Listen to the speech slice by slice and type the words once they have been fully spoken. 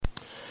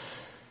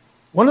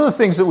One of the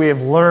things that we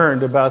have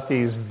learned about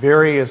these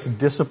various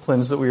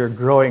disciplines that we are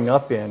growing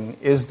up in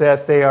is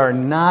that they are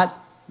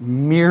not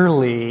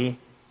merely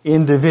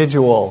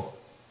individual.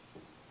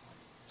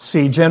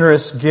 See,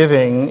 generous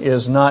giving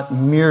is not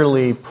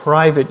merely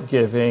private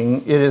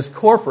giving, it is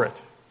corporate.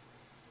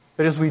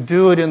 That is, we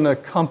do it in the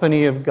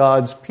company of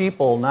God's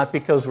people, not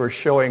because we're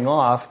showing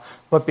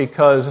off, but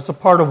because it's a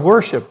part of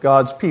worship.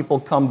 God's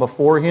people come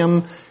before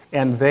Him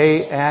and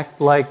they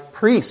act like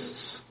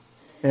priests.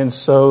 And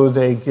so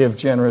they give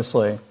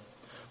generously.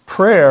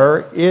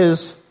 Prayer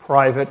is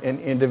private and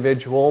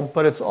individual,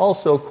 but it's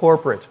also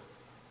corporate.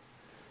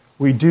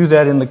 We do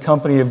that in the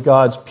company of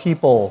God's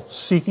people,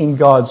 seeking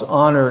God's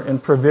honor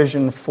and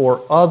provision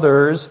for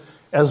others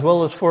as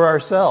well as for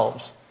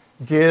ourselves.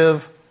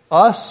 Give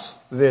us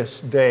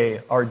this day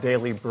our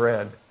daily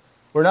bread.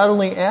 We're not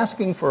only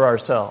asking for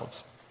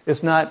ourselves.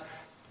 It's not,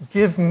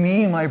 give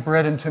me my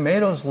bread and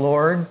tomatoes,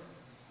 Lord.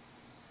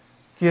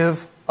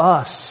 Give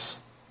us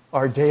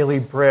our daily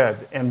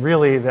bread. And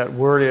really that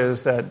word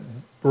is that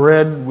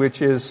bread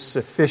which is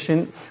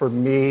sufficient for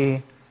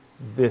me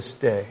this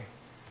day.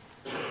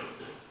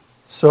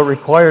 So it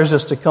requires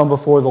us to come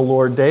before the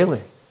Lord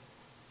daily.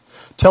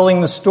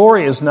 Telling the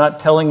story is not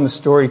telling the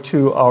story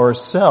to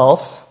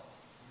ourselves,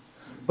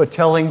 but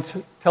telling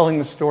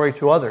the story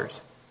to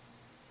others.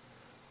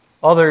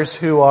 Others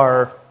who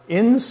are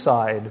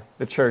inside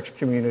the church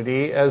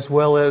community as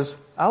well as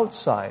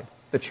outside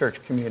the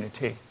church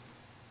community.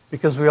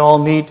 Because we all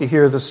need to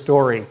hear the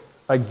story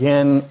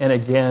again and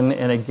again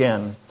and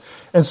again.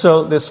 And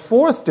so this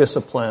fourth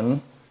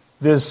discipline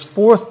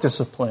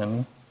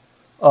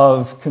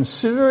of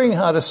considering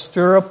how to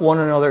stir up one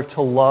another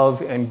to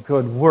love and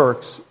good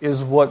works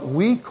is what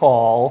we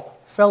call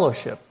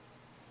fellowship.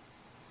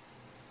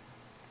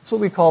 That's what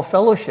we call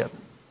fellowship.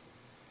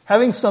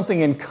 Having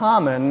something in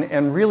common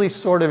and really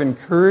sort of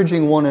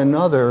encouraging one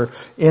another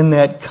in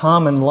that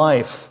common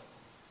life.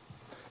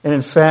 And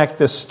in fact,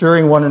 this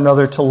stirring one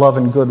another to love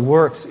and good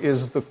works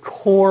is the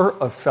core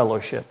of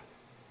fellowship.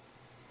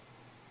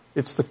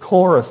 It's the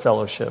core of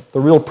fellowship, the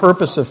real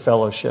purpose of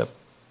fellowship.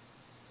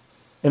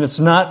 And it's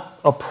not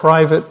a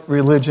private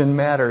religion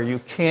matter. You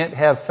can't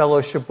have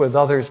fellowship with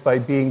others by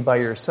being by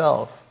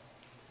yourself.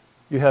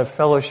 You have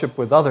fellowship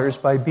with others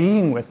by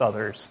being with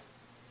others.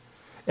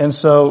 And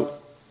so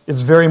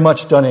it's very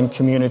much done in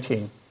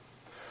community.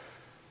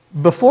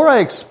 Before I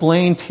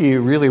explain to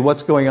you really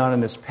what's going on in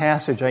this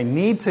passage, I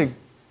need to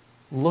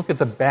look at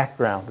the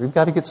background. We've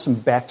got to get some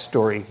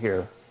backstory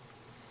here.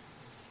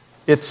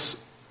 It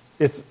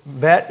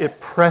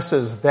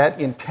presses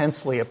that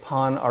intensely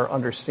upon our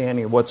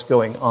understanding of what's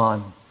going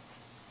on.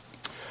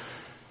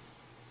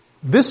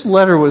 This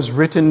letter was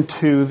written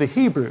to the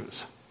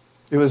Hebrews.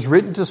 It was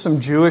written to some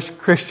Jewish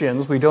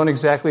Christians. We don't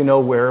exactly know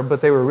where,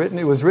 but it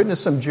was written to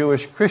some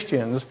Jewish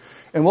Christians.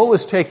 And what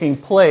was taking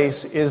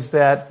place is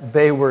that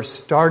they were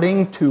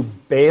starting to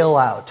bail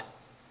out.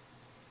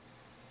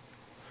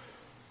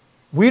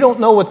 We don't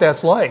know what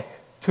that's like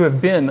to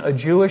have been a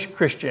Jewish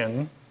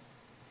Christian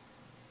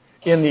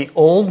in the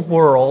old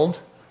world,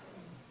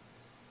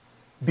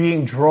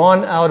 being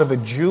drawn out of a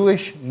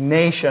Jewish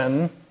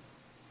nation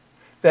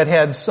that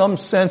had some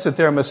sense that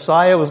their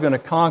Messiah was going to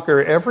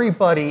conquer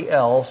everybody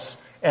else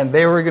and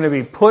they were going to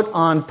be put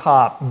on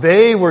top.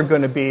 They were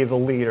going to be the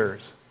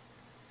leaders.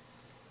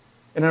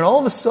 And then all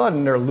of a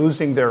sudden they're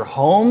losing their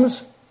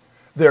homes,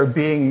 they're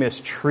being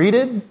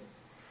mistreated,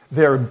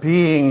 they're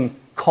being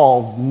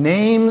called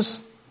names,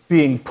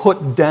 being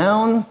put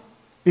down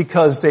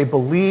because they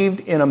believed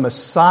in a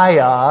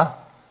Messiah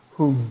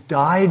who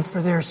died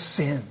for their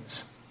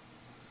sins.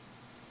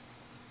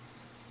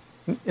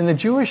 In the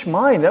Jewish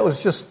mind,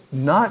 that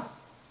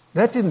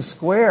didn't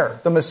square.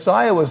 The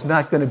Messiah was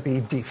not going to be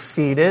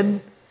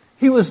defeated.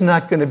 He was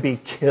not going to be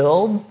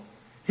killed.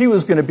 He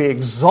was going to be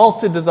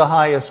exalted to the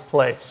highest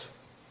place.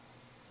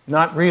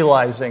 Not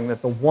realizing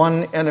that the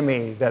one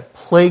enemy that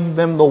plagued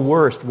them the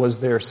worst was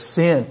their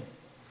sin.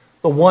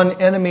 The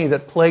one enemy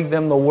that plagued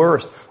them the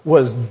worst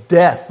was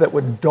death that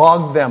would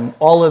dog them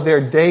all of their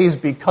days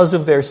because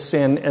of their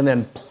sin and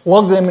then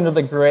plug them into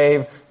the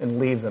grave and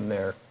leave them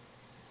there.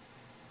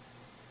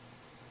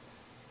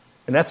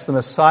 And that's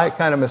the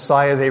kind of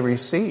Messiah they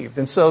received.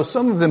 And so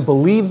some of them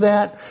believed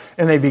that,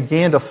 and they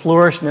began to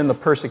flourish, and then the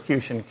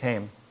persecution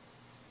came.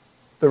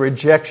 The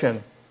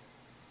rejection,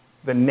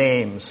 the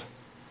names,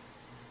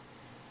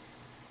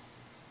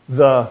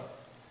 the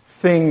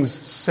things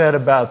said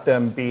about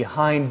them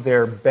behind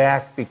their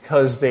back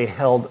because they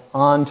held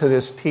on to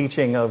this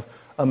teaching of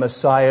a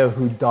Messiah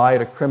who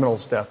died a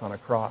criminal's death on a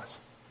cross.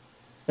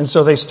 And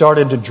so they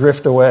started to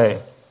drift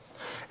away.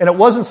 And it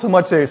wasn't so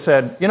much they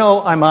said,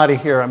 I'm out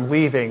of here, I'm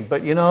leaving.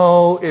 But,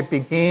 it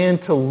began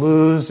to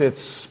lose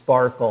its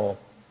sparkle.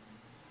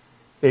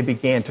 They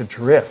began to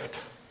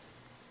drift.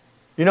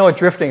 You know what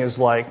drifting is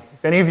like?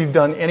 If any of you have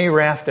done any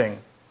rafting,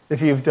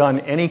 if you've done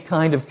any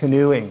kind of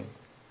canoeing,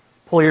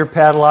 pull your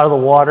paddle out of the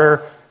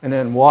water and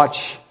then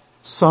watch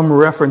some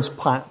reference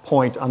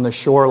point on the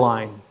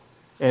shoreline.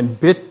 And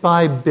bit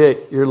by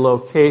bit, your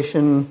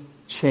location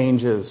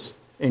changes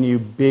and you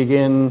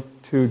begin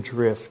to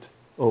drift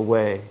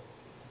away.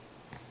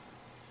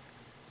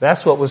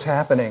 That's what was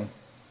happening.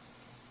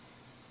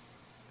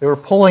 They were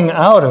pulling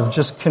out of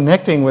just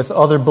connecting with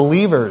other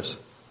believers.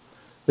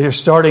 They were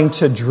starting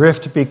to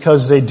drift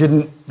because they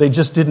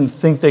just didn't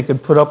think they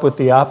could put up with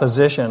the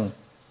opposition.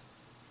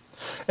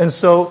 And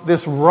so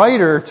this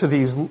writer to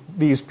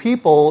these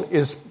people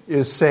is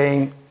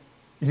saying,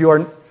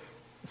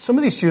 some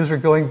of these Jews are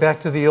going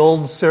back to the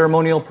old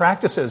ceremonial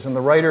practices. And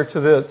the writer to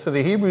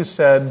the Hebrews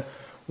said,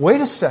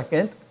 wait a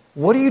second,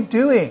 what are you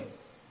doing?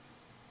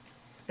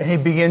 And he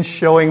begins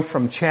showing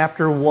from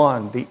chapter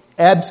 1 the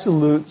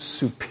absolute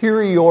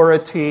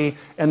superiority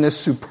and the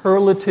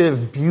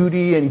superlative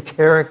beauty and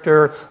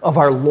character of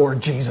our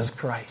Lord Jesus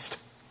Christ.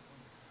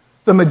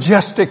 The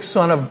majestic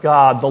Son of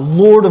God, the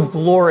Lord of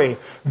glory,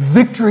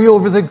 victory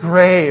over the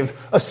grave,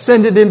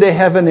 ascended into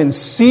heaven and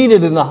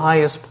seated in the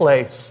highest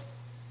place.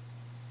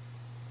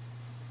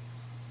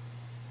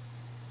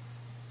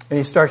 And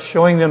he starts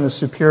showing them the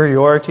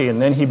superiority,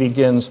 and then he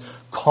begins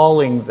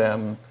calling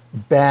them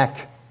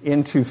back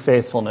into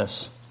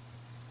faithfulness.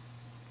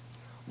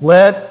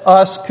 Let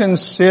us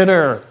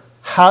consider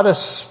how to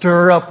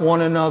stir up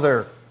one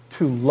another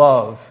to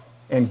love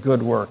and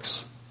good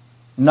works,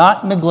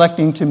 not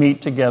neglecting to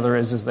meet together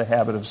as is the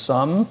habit of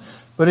some,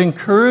 but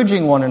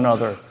encouraging one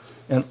another,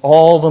 and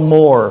all the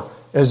more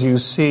as you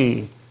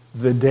see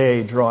the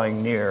day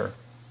drawing near.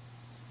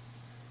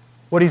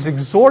 What he's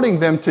exhorting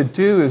them to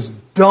do is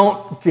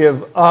don't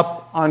give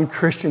up on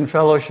Christian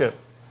fellowship.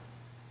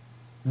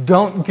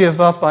 Don't give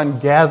up on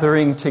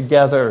gathering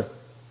together,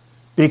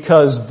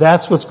 because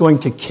that's what's going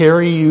to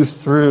carry you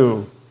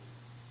through.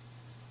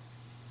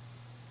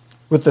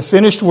 With the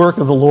finished work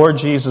of the Lord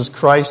Jesus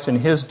Christ and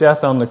His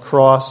death on the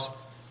cross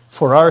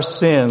for our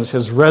sins,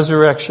 His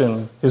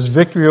resurrection, His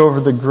victory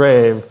over the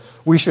grave,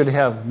 we should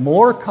have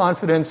more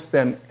confidence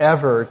than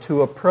ever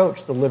to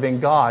approach the living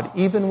God,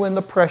 even when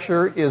the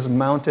pressure is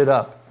mounted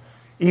up,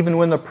 even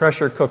when the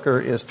pressure cooker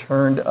is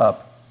turned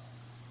up.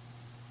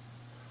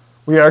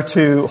 We are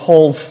to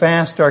hold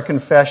fast our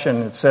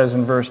confession, it says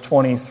in verse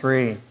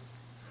 23.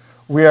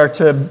 We are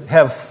to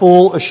have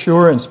full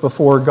assurance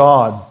before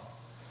God,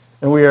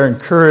 and we are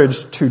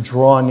encouraged to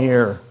draw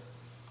near.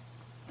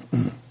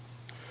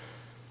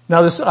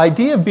 Now, this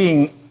idea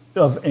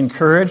of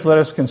encouraged, let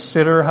us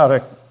consider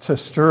how to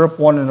stir up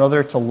one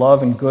another to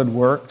love and good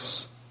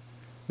works.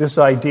 This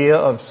idea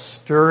of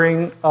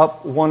stirring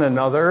up one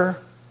another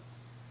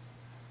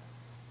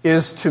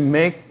is to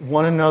make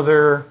one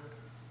another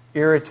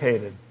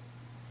irritated.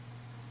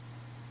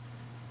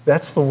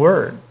 That's the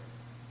word.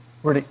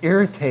 We're to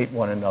irritate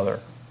one another.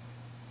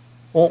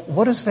 Well,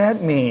 what does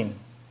that mean?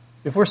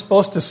 If we're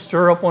supposed to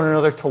stir up one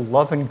another to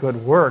love and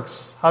good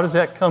works, how does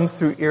that come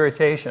through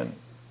irritation?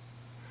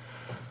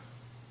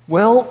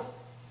 Well,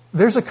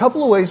 there's a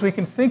couple of ways we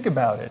can think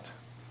about it.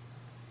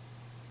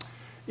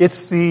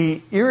 It's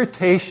the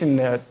irritation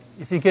that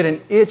if you get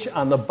an itch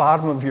on the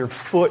bottom of your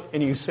foot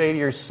and you say to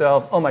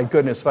yourself, oh my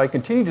goodness, if I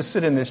continue to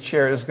sit in this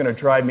chair, it's going to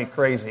drive me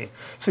crazy.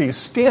 So you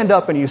stand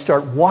up and you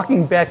start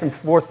walking back and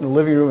forth in the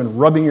living room and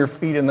rubbing your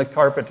feet in the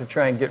carpet to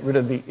try and get rid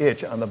of the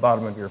itch on the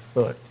bottom of your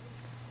foot.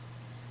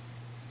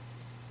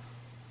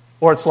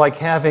 Or it's like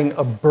having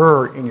a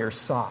burr in your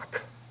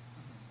sock.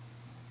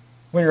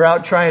 When you're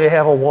out trying to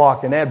have a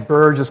walk and that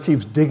burr just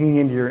keeps digging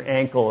into your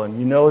ankle, and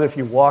you know that if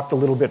you walked a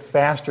little bit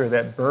faster,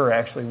 that burr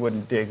actually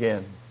wouldn't dig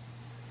in.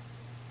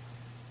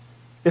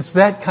 It's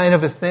that kind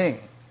of a thing.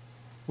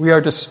 We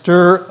are to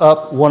stir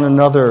up one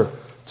another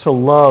to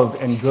love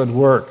and good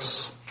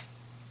works.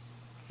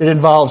 It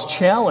involves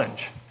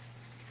challenge.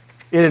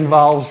 It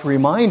involves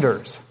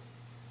reminders.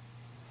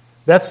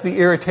 That's the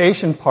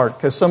irritation part,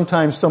 because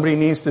sometimes somebody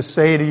needs to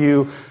say to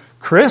you,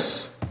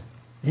 Chris,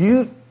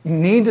 you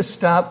need to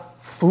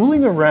stop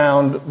fooling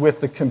around with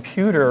the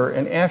computer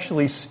and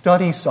actually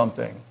study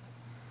something.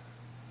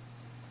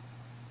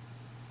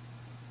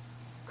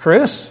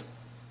 Chris,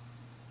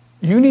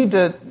 you need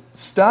to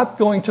stop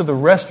going to the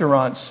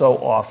restaurant so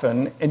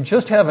often and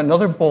just have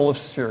another bowl of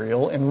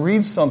cereal and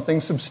read something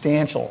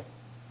substantial.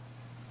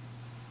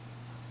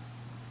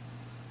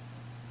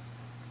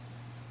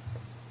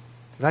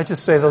 Did I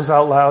just say those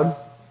out loud?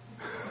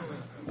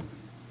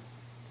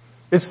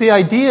 It's the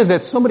idea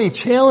that somebody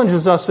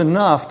challenges us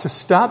enough to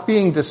stop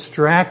being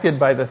distracted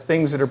by the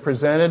things that are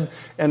presented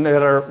and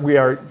that we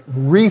are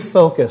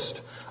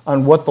refocused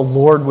on what the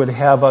Lord would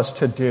have us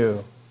to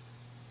do.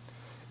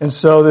 And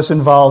so this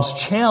involves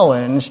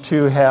challenge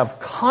to have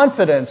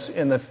confidence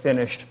in the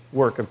finished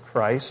work of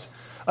Christ,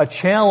 a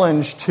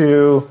challenge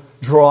to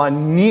draw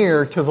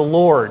near to the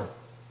Lord.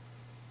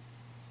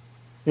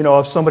 You know,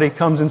 if somebody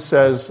comes and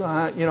says,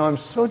 I'm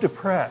so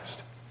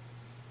depressed.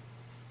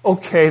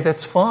 Okay,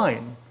 that's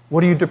fine.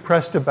 What are you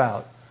depressed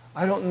about?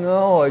 I don't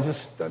know.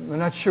 I'm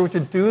not sure what to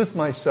do with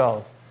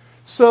myself.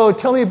 So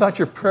tell me about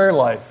your prayer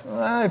life.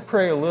 I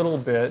pray a little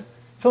bit.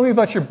 Tell me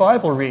about your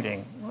Bible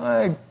reading.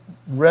 I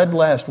read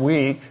last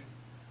week.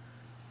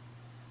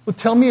 Well,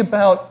 tell me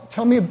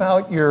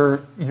about your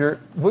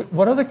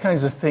what other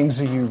kinds of things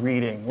are you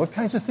reading? What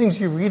kinds of things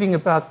are you reading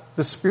about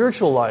the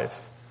spiritual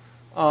life?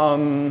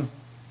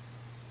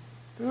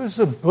 There was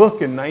a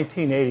book in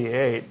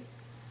 1988.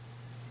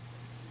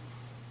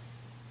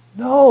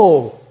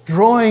 No,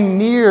 drawing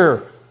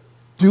near,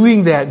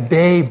 doing that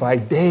day by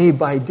day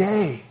by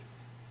day.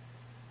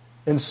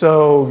 And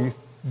so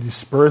you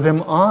spur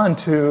them on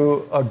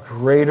to a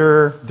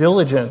greater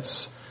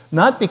diligence.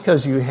 Not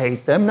because you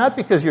hate them, not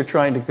because you're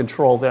trying to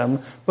control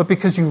them, but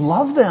because you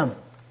love them.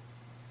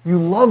 You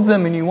love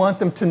them and you want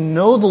them to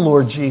know the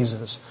Lord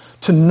Jesus,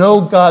 to know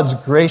God's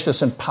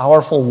gracious and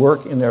powerful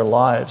work in their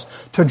lives,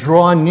 to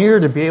draw near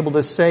to be able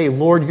to say,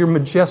 Lord, you're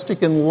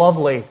majestic and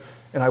lovely,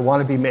 and I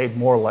want to be made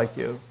more like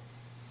you.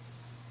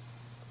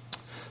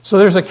 So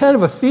there's a kind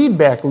of a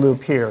feedback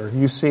loop here.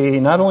 You see,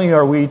 not only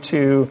are we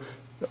to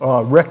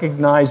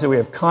recognize that we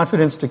have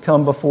confidence to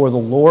come before the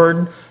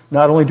Lord,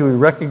 not only do we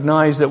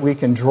recognize that we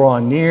can draw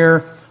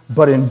near,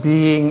 but in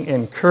being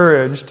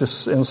encouraged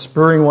and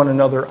spurring one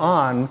another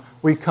on,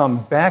 we come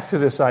back to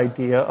this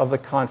idea of the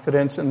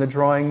confidence and the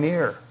drawing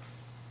near.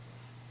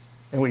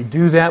 And we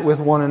do that with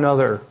one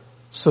another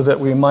so that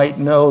we might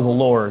know the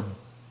Lord,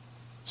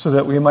 so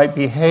that we might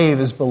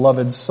behave as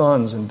beloved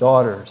sons and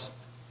daughters.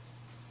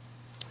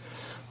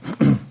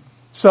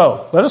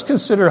 So, let us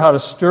consider how to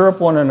stir up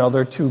one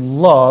another to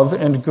love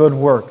and good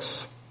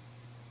works.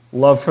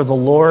 Love for the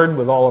Lord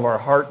with all of our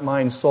heart,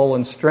 mind, soul,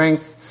 and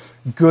strength.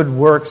 Good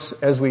works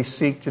as we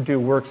seek to do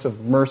works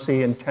of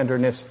mercy and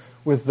tenderness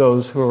with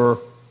those who are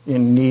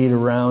in need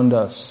around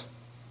us.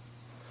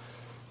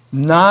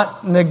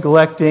 Not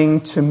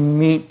neglecting to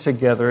meet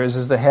together, as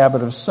is the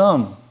habit of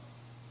some.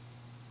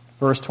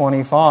 Verse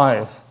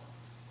 25.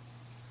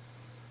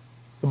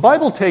 The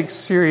Bible takes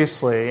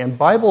seriously, and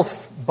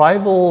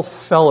Bible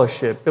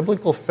fellowship,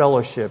 biblical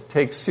fellowship,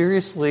 takes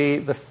seriously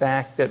the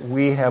fact that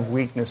we have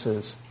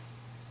weaknesses.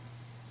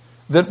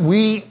 That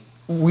we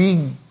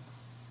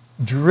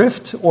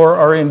drift or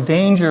are in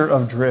danger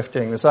of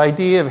drifting. This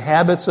idea of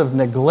habits of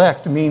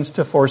neglect means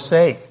to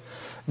forsake.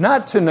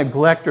 Not to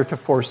neglect or to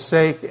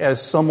forsake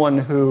as someone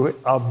who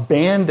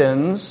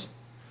abandons,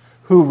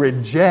 who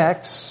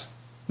rejects,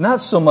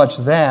 not so much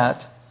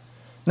that.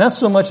 Not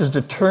so much as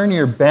to turn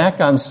your back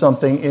on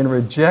something in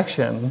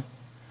rejection,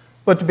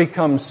 but to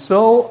become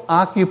so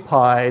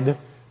occupied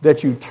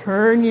that you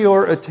turn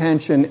your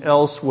attention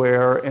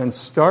elsewhere and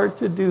start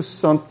to do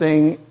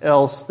something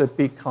else that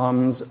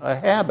becomes a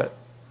habit.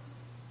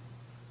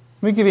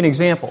 Let me give you an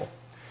example.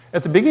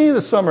 At the beginning of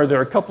the summer, there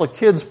are a couple of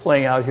kids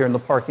playing out here in the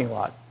parking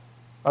lot.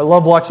 I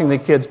love watching the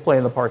kids play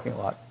in the parking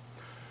lot.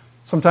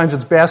 Sometimes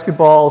it's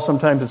basketball,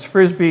 sometimes it's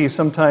frisbee,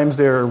 sometimes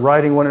they're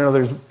riding one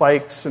another's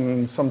bikes,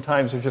 and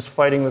sometimes they're just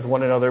fighting with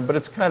one another, but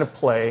it's kind of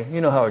play.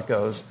 You know how it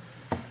goes.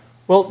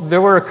 Well,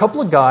 there were a couple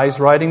of guys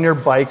riding their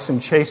bikes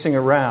and chasing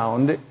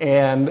around,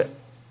 and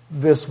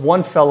this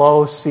one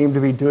fellow seemed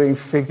to be doing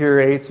figure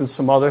eights and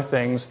some other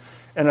things,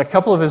 and a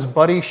couple of his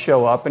buddies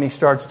show up, and he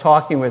starts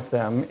talking with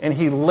them, and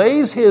he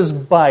lays his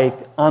bike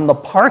on the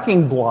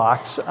parking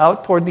blocks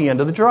out toward the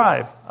end of the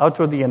drive, out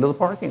toward the end of the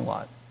parking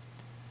lot.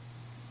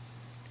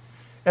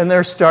 And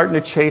they're starting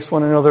to chase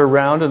one another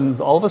around,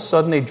 and all of a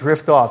sudden they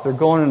drift off.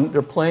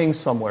 They're playing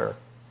somewhere.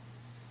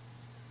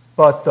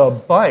 But the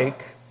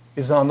bike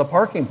is on the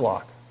parking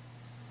block.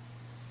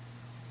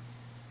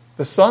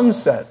 The sun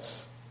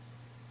sets.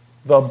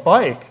 The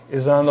bike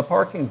is on the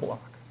parking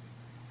block.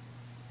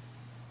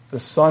 The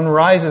sun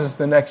rises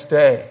the next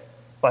day.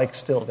 Bike's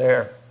still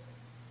there.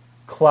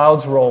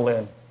 Clouds roll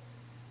in.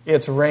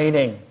 It's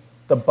raining.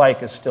 The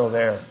bike is still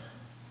there.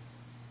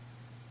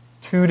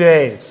 2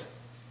 days.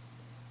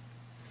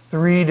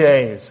 3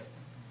 days,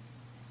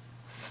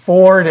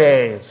 4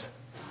 days,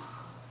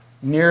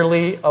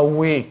 nearly a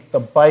week, the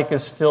bike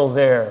is still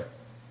there.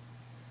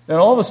 Then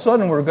all of a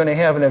sudden we're going to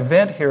have an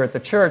event here at the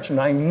church, and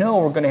I know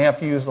we're going to have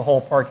to use the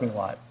whole parking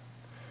lot.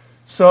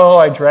 So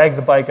I drag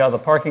the bike out of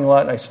the parking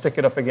lot and I stick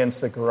it up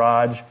against the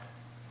garage.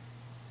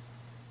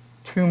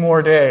 2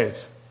 more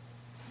days,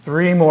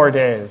 3 more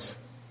days.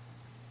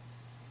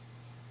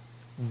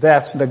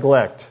 That's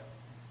neglect.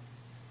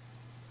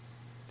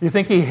 Do you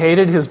think he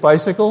hated his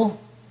bicycle?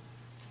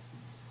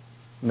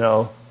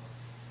 No.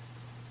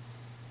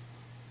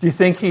 Do you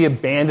think he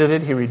abandoned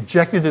it? He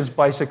rejected his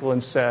bicycle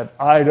and said,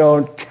 I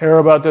don't care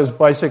about this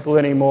bicycle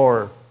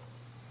anymore.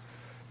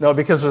 No,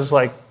 because it was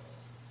like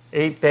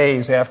 8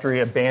 days after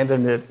he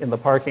abandoned it in the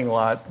parking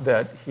lot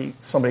that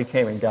somebody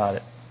came and got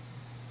it.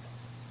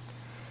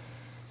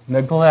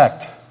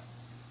 Neglect.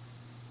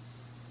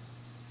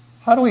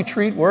 How do we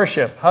treat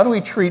worship? How do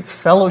we treat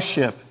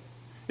fellowship?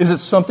 Is it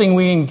something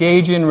we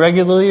engage in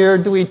regularly, or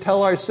do we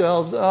tell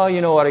ourselves, oh,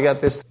 you know what, I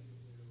got this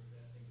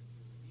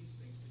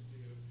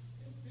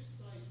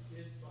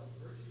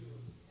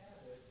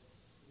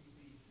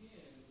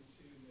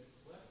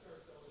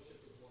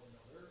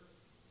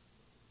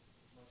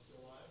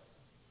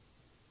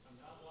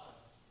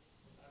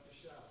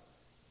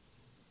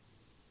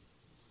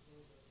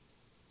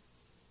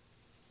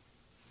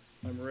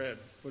I'm red.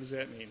 What does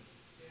that mean?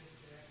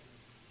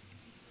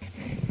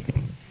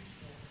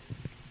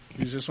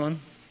 Use this one?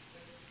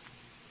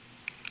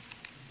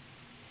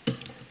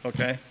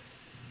 Okay.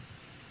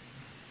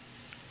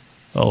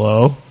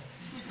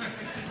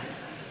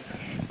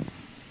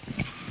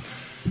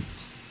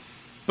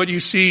 But you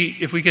see,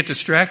 if we get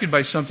distracted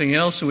by something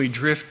else and we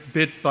drift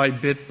bit by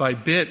bit by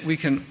bit, we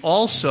can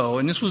also,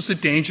 and this was the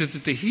danger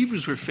that the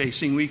Hebrews were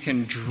facing, we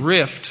can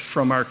drift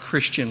from our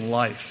Christian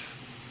life.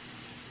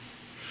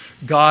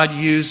 God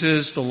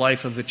uses the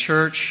life of the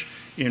church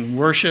in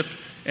worship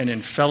and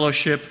in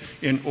fellowship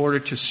in order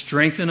to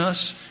strengthen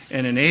us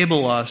and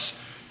enable us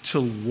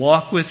to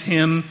walk with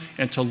Him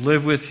and to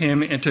live with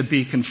Him and to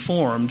be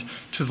conformed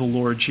to the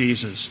Lord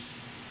Jesus.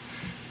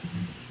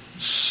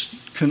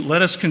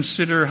 Let us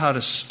consider how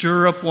to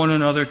stir up one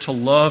another to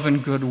love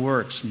and good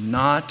works,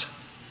 not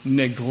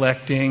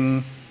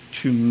neglecting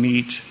to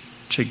meet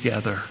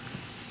together.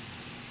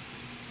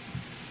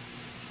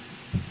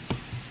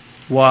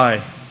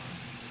 Why?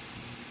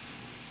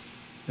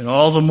 And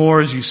all the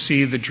more as you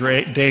see the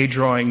day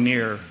drawing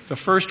near. The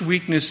first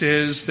weakness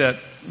is that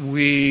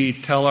we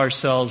tell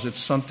ourselves that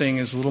something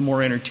is a little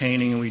more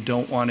entertaining and we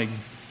don't want to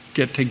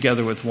get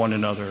together with one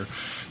another.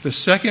 The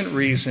second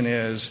reason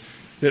is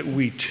that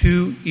we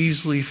too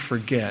easily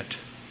forget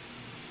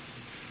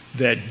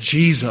that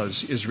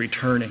Jesus is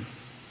returning.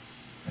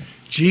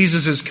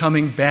 Jesus is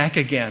coming back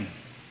again.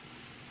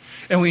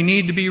 And we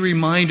need to be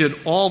reminded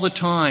all the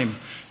time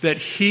that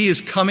He is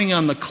coming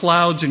on the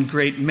clouds in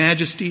great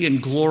majesty and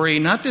glory,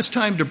 not this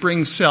time to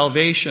bring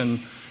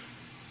salvation,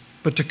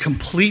 but to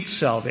complete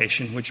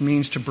salvation, which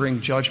means to bring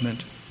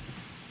judgment.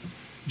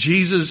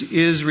 Jesus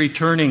is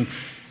returning,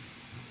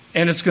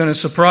 and it's going to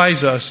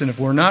surprise us, and if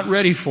we're not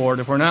ready for it,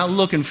 if we're not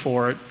looking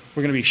for it,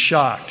 we're going to be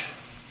shocked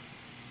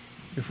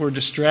if we're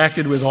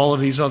distracted with all of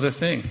these other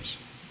things.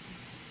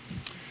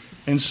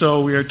 And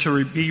so we are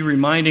to be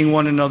reminding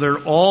one another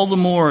all the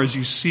more as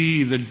you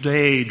see the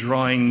day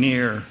drawing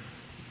near.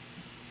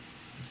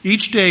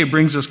 Each day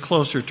brings us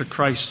closer to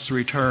Christ's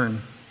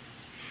return.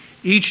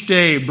 Each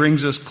day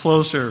brings us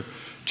closer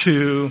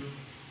to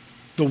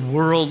the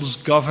world's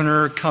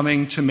governor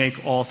coming to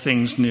make all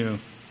things new.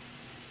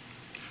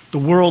 The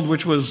world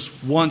which was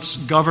once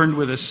governed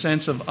with a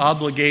sense of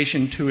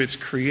obligation to its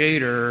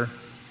Creator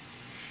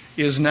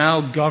is now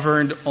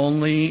governed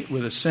only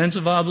with a sense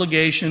of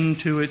obligation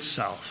to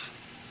itself.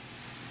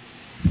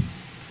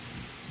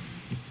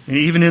 And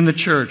even in the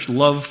church,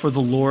 love for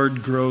the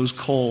Lord grows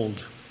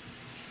cold.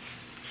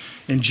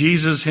 And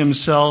Jesus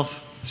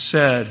Himself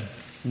said,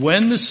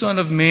 "When the Son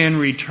of Man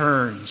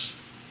returns,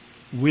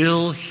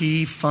 will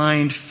He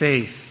find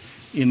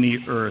faith in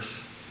the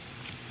earth?"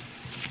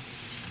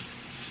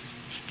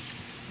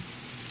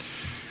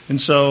 And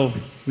so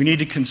we need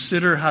to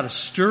consider how to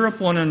stir up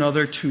one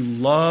another to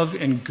love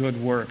and good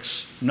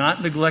works,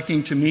 not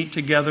neglecting to meet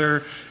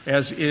together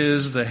as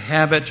is the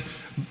habit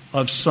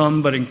of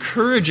some, but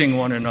encouraging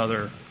one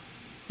another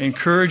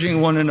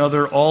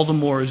all the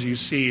more as you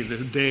see the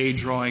day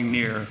drawing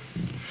near.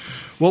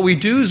 What we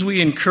do is we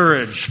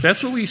encourage.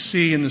 That's what we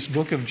see in this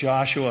book of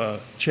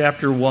Joshua,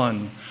 chapter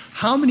 1.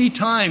 How many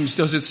times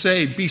does it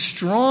say, be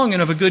strong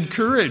and of a good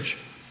courage?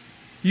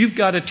 You've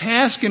got a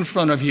task in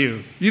front of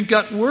you. You've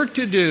got work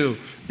to do.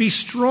 Be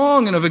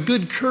strong and of a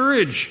good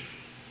courage.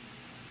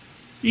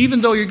 Even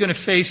though you're going to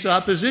face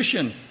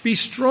opposition, be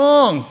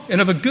strong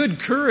and of a good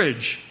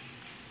courage,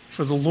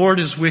 for the Lord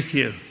is with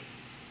you.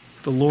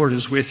 The Lord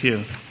is with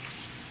you.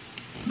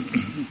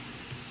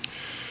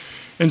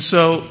 And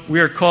so we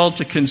are called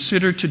to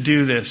consider to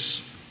do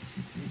this.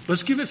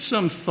 Let's give it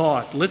some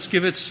thought. Let's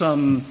give it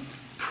some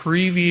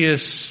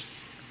previous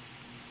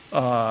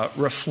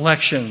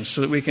reflection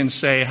so that we can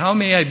say, how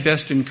may I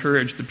best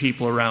encourage the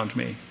people around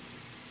me?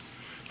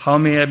 How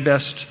may I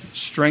best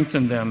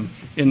strengthen them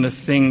in the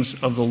things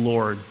of the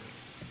Lord?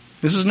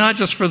 This is not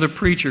just for the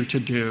preacher to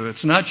do.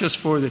 It's not just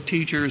for the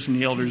teachers and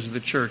the elders of the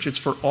church. It's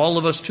for all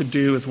of us to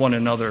do with one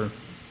another.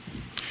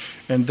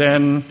 And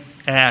then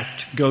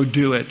act. Go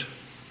do it.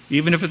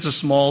 Even if it's a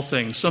small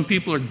thing. Some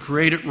people are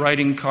great at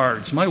writing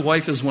cards. My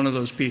wife is one of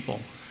those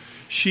people.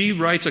 She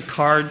writes a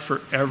card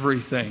for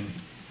everything.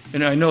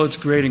 And I know it's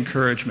great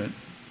encouragement.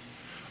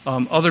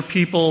 Other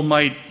people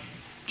might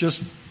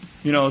just,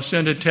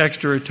 send a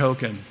text or a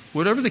token.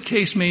 Whatever the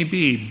case may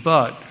be,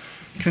 but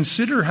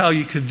consider how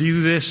you could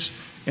do this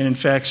and, in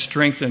fact,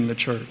 strengthen the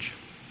church.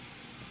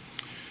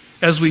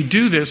 As we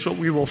do this, what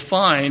we will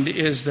find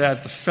is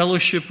that the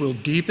fellowship will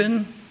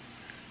deepen,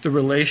 the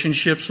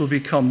relationships will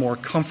become more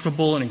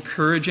comfortable and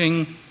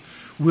encouraging,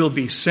 we'll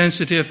be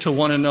sensitive to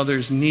one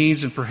another's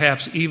needs and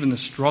perhaps even the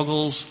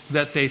struggles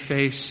that they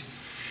face,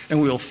 and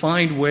we'll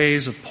find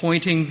ways of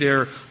pointing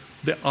the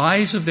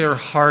eyes of their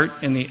heart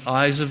and the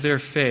eyes of their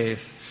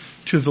faith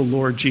to the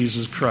Lord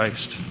Jesus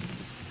Christ.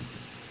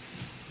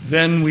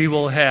 Then we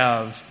will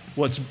have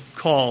what's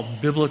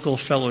called biblical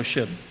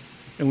fellowship,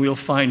 and we'll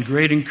find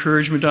great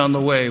encouragement on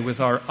the way with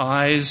our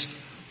eyes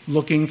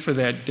looking for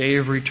that day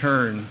of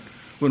return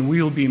when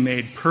we will be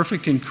made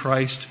perfect in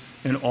Christ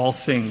and all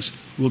things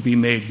will be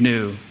made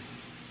new.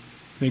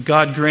 May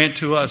God grant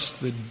to us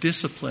the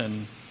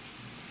discipline,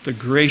 the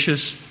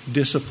gracious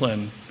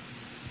discipline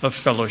of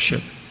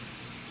fellowship.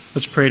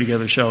 Let's pray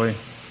together, shall we?